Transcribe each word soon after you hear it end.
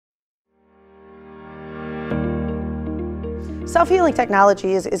Self-healing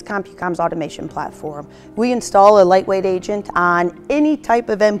technology is CompuCom's automation platform. We install a lightweight agent on any type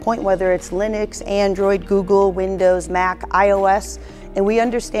of endpoint, whether it's Linux, Android, Google, Windows, Mac, iOS, and we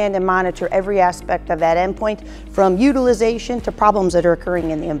understand and monitor every aspect of that endpoint, from utilization to problems that are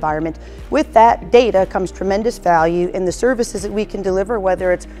occurring in the environment. With that data comes tremendous value in the services that we can deliver,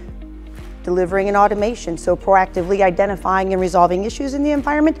 whether it's delivering an automation, so proactively identifying and resolving issues in the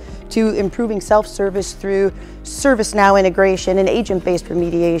environment, to improving self-service through ServiceNow integration and agent-based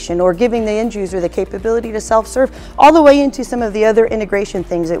remediation, or giving the end user the capability to self-serve, all the way into some of the other integration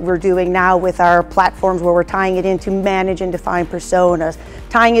things that we're doing now with our platforms, where we're tying it in to manage and define personas,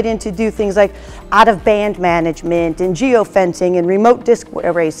 tying it in to do things like out-of-band management and geofencing and remote disk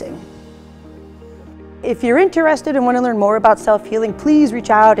erasing. If you're interested and want to learn more about self-healing, please reach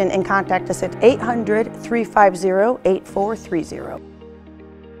out and contact us at 800-350-8430.